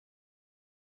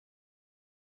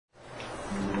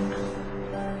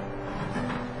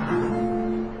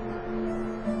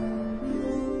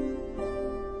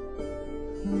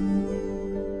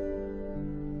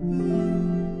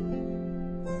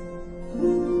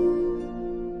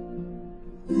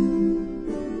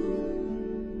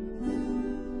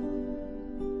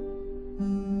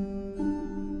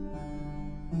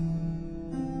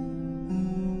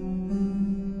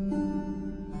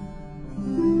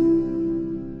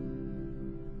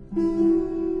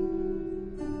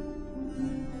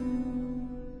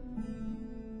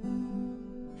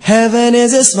Heaven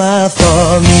is a smile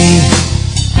for me.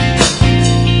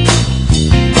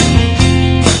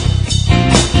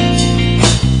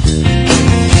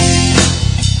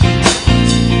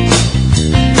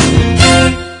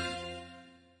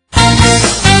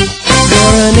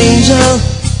 You're an angel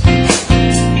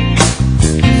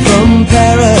from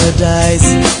paradise,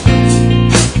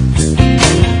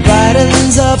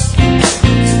 brightens up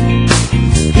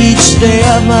each day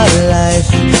of my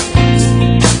life.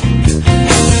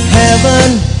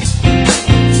 Heaven,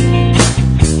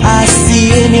 I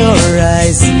see in your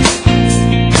eyes,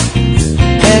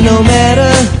 and no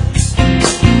matter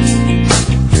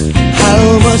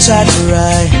how much I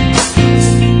try,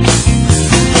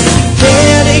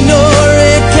 can't ignore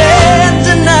it, can't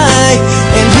deny,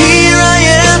 and here I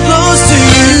am close to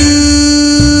you.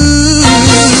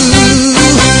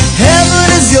 Heaven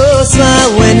is your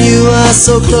smile when you are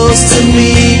so close to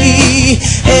me,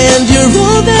 and you're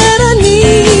all that I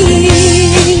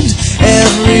need,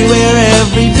 everywhere,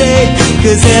 every day,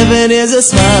 'cause heaven is a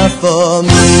smile for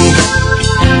me.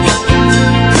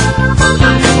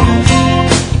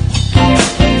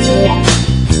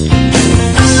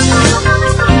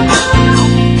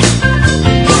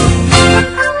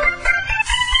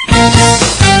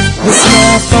 The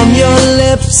smile from your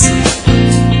lips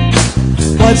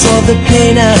wipes all the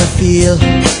pain I feel,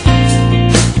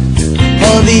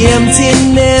 all the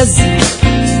emptiness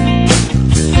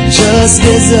just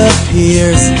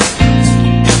disappears.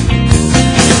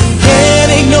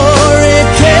 Can't ignore it,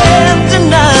 can't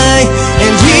deny,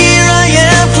 and here I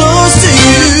am close to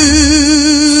you.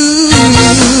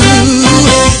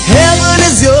 Heaven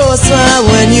is your smile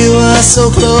when you are so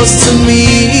close to me,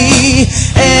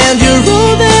 and you're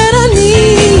all that I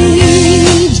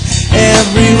need,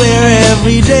 everywhere,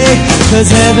 every day, 'cause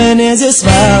heaven is a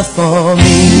smile for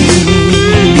me.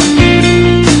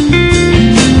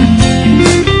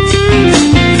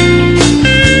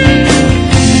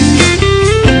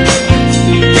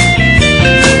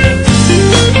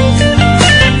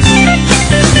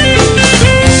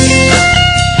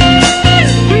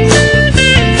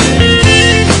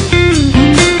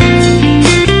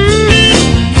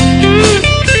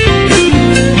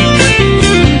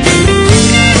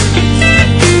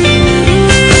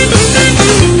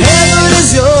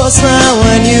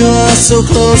 So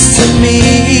close to me,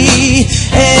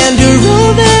 and you're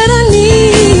all that I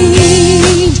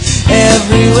need,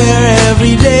 everywhere,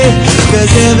 every day,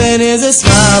 'cause heaven is a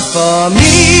smile for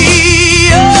me.